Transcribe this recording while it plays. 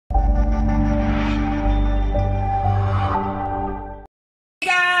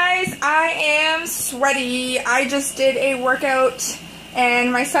sweaty. I just did a workout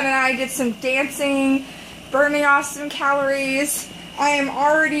and my son and I did some dancing, burning off some calories. I am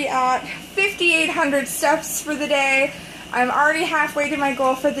already at 5,800 steps for the day. I'm already halfway to my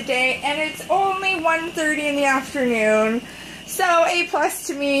goal for the day, and it's only 1:30 in the afternoon. So A+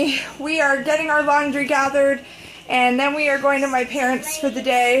 to me. We are getting our laundry gathered, and then we are going to my parents for the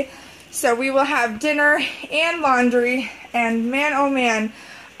day. So we will have dinner and laundry, and man, oh man,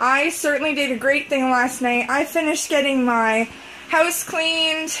 I certainly did a great thing last night. I finished getting my house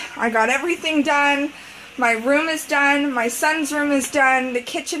cleaned. I got everything done. My room is done. My son's room is done. The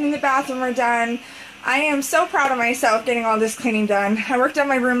kitchen and the bathroom are done. I am so proud of myself getting all this cleaning done. I worked on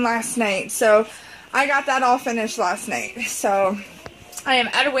my room last night, so I got that all finished last night. So I am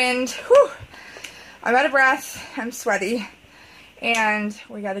out of wind. Whew. I'm out of breath. I'm sweaty. And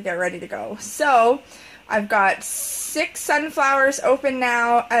we got to get ready to go. So I've got 6 sunflowers open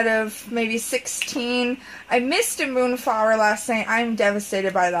now out of maybe 16. I missed a moonflower last night. I'm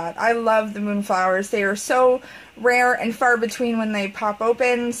devastated by that. I love the moonflowers. They are so rare and far between when they pop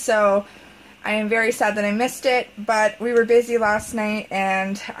open. So I am very sad that I missed it, but we were busy last night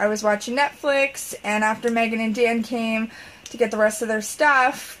and I was watching Netflix, and after Megan and Dan came to get the rest of their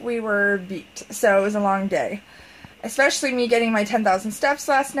stuff, we were beat. So it was a long day. Especially me getting my 10,000 steps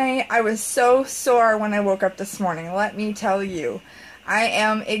last night. I was so sore when I woke up this morning, let me tell you. I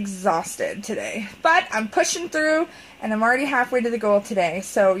am exhausted today. But I'm pushing through and I'm already halfway to the goal today,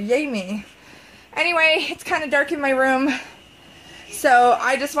 so yay me. Anyway, it's kind of dark in my room. So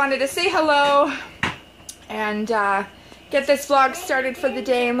I just wanted to say hello and get this vlog started for the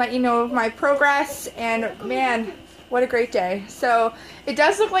day and let you know of my progress. And man, what a great day. So it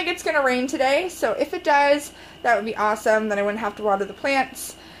does look like it's going to rain today. So if it does, that would be awesome. Then I wouldn't have to water the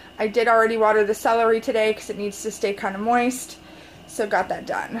plants. I did already water the celery today because it needs to stay kind of moist. So got that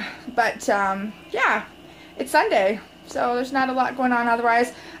done. But yeah, it's Sunday. So there's not a lot going on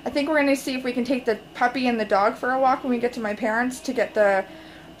otherwise. I think we're going to see if we can take the puppy and the dog for a walk when we get to my parents to get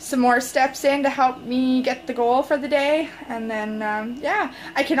some more steps in to help me get the goal for the day. And then, yeah,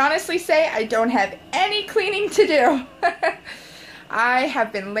 I can honestly say I don't have any cleaning to do. I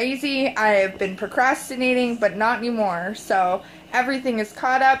have been lazy. I have been procrastinating, but not anymore. So everything is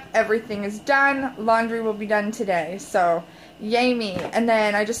caught up. Everything is done. Laundry will be done today. So yay me. And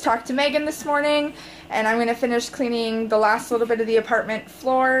then I just talked to Megan this morning, and I'm going to finish cleaning the last little bit of the apartment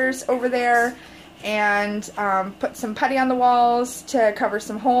floors over there and put some putty on the walls to cover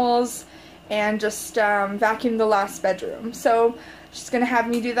some holes and just vacuum the last bedroom. So she's going to have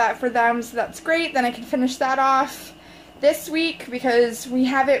me do that for them, so that's great. Then I can finish that off this week because we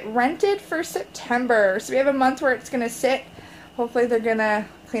have it rented for September. So we have a month where it's going to sit. Hopefully they're going to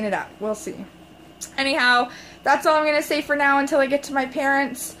clean it up. We'll see. Anyhow, that's all I'm going to say for now until I get to my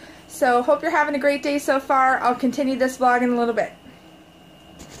parents. So hope you're having a great day so far. I'll continue this vlog in a little bit.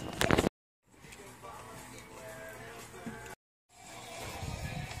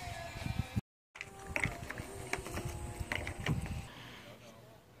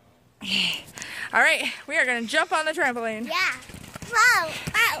 Alright, we are going to jump on the trampoline. Yeah. Whoa.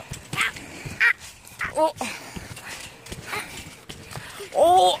 Whoa.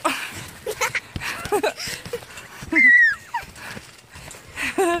 Oh. Oh.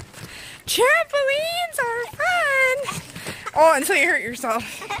 Trampolines are fun! Oh, until you hurt yourself.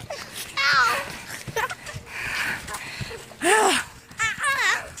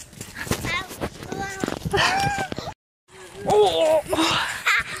 Oh!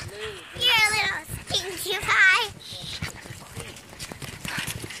 You're a little stinky pie.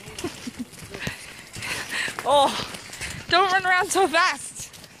 Oh, don't run around so fast.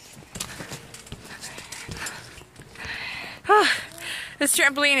 This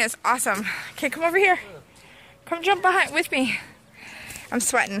trampoline is awesome. Okay, come over here. Come jump behind with me. I'm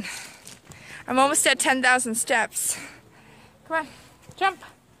sweating. I'm almost at 10,000 steps. Come on, jump.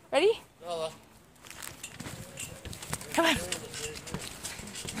 Ready? Come on.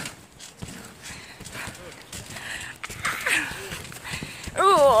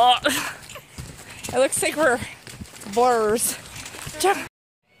 Ooh. It looks like we're blurs. Jump.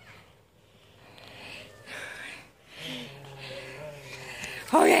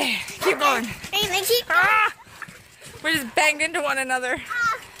 Okay, keep going. Ah! We just banged into one another.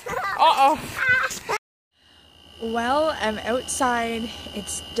 Uh-oh. Well, I'm outside.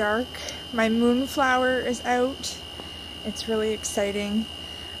 It's dark. My moonflower is out. It's really exciting.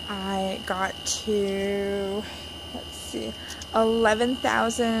 I got to, let's see,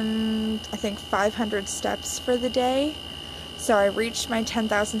 11,000, I think 500 steps for the day. So I reached my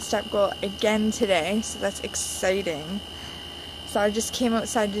 10,000 step goal again today, so that's exciting. So I just came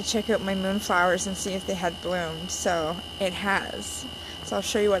outside to check out my moonflowers and see if they had bloomed. So it has. So I'll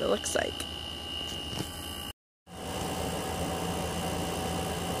show you what it looks like.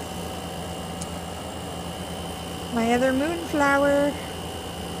 My other moonflower.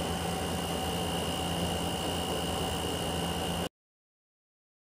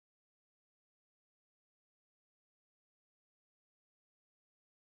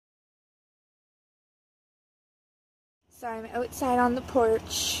 So I'm outside on the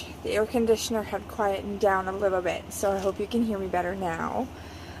porch. The air conditioner had quietened down a little bit, so I hope you can hear me better now.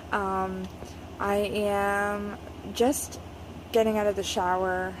 I am just getting out of the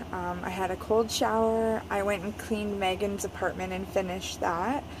shower. I had a cold shower. I went and cleaned Megan's apartment and finished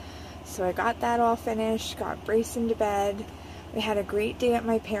that. So I got that all finished, got Brace into bed. We had a great day at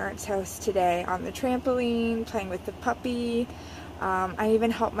my parents' house today on the trampoline, playing with the puppy. I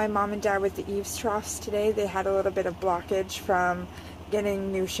even helped my mom and dad with the eaves troughs today. They had a little bit of blockage from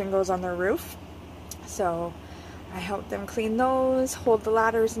getting new shingles on their roof. So I helped them clean those, hold the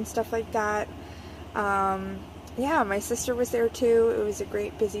ladders and stuff like that. Yeah, my sister was there too. It was a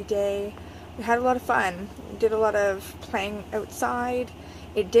great busy day. We had a lot of fun. We did a lot of playing outside.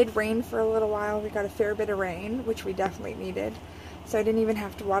 It did rain for a little while. We got a fair bit of rain, which we definitely needed. So I didn't even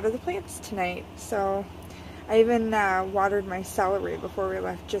have to water the plants tonight. So I even watered my celery before we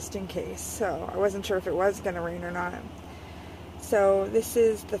left just in case. So I wasn't sure if it was going to rain or not. So this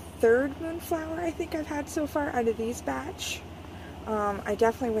is the third moonflower I think I've had so far out of these batch. I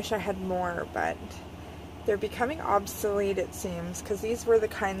definitely wish I had more, but they're becoming obsolete, it seems, because these were the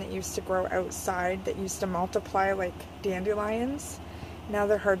kind that used to grow outside, that used to multiply like dandelions. Now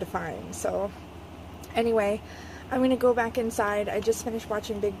they're hard to find. So anyway, I'm going to go back inside. I just finished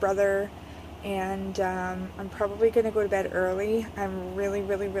watching Big Brother, and I'm probably going to go to bed early. I'm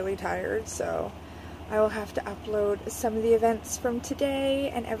really tired, so I will have to upload some of the events from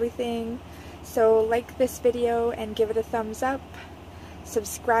today and everything. So like this video and give it a thumbs up.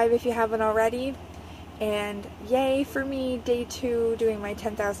 Subscribe if you haven't already. And yay for me, day 2 doing my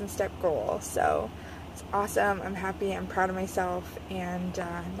 10,000 step goal. So it's awesome. I'm happy. I'm proud of myself, and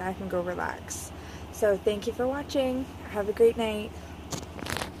now I can go relax. So thank you for watching. Have a great night.